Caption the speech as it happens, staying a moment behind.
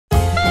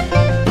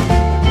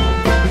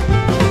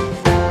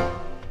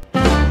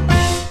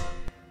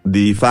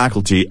The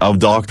Faculty of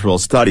Doctoral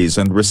Studies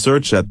and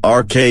Research at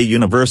RK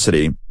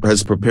University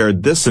has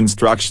prepared this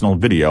instructional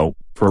video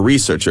for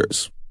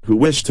researchers who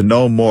wish to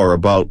know more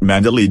about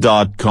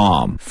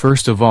Mendeley.com.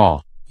 First of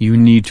all, you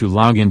need to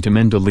log into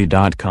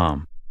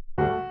Mendeley.com.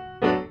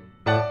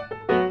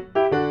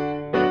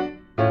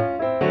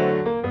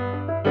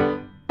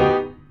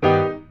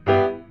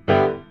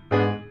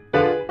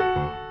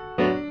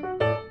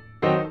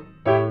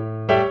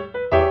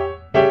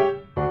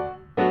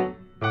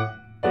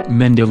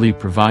 Mendeley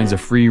provides a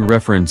free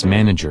reference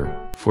manager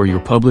for your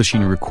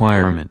publishing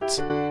requirements.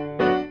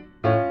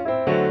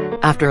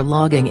 After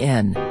logging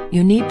in,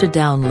 you need to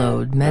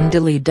download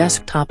Mendeley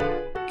Desktop.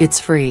 It's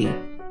free.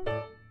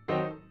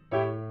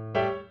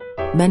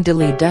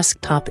 Mendeley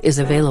Desktop is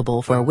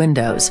available for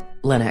Windows,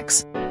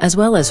 Linux, as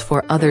well as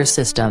for other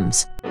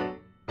systems.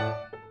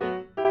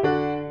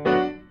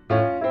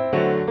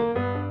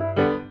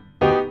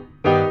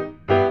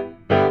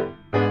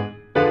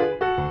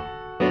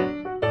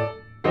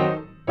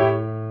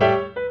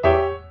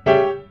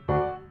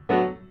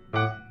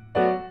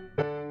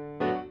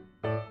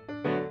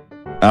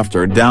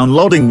 After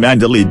downloading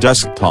Mendeley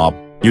Desktop,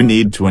 you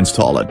need to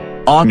install it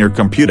on your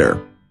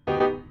computer.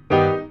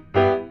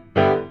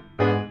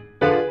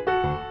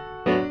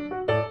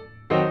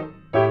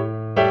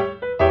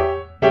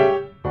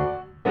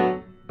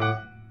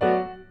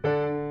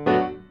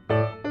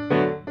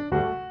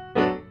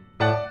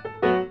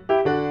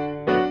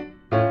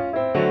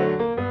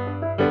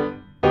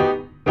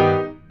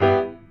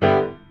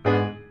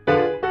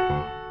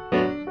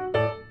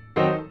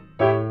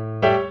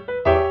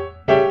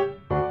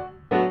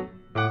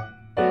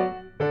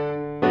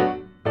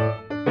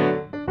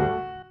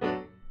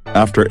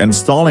 After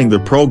installing the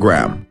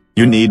program,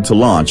 you need to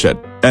launch it,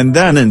 and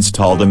then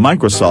install the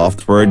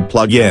Microsoft Word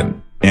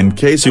plugin, in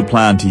case you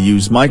plan to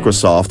use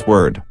Microsoft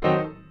Word.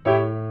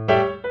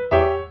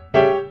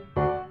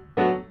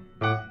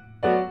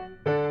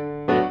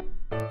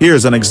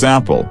 Here's an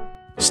example.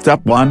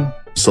 Step 1,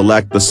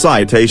 select the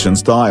citation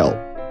style.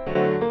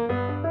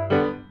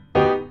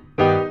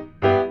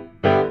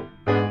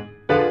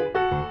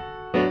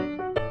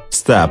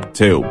 Step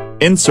 2,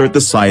 insert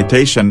the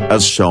citation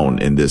as shown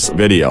in this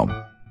video.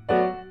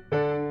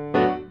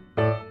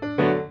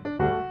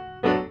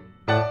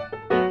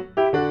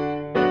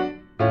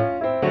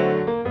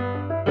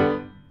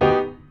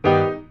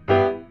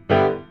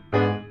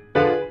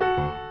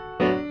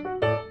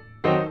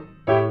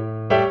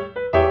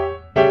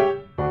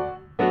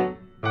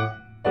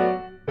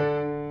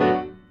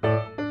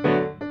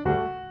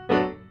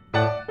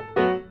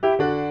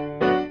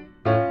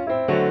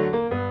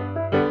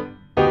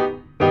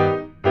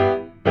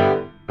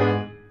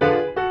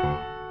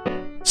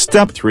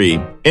 Step 3,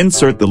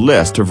 insert the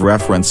list of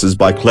references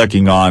by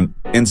clicking on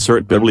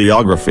Insert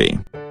Bibliography.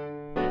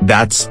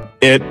 That's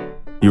it.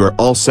 You're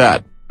all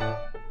set.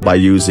 By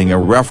using a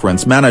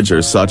reference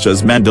manager such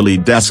as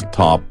Mendeley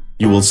Desktop,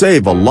 you will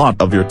save a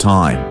lot of your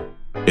time.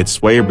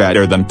 It's way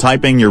better than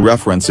typing your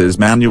references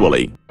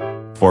manually.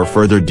 For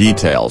further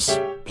details,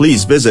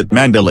 please visit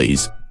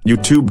Mendeley's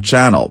YouTube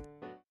channel.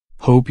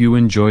 Hope you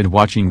enjoyed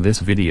watching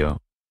this video.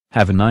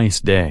 Have a nice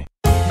day.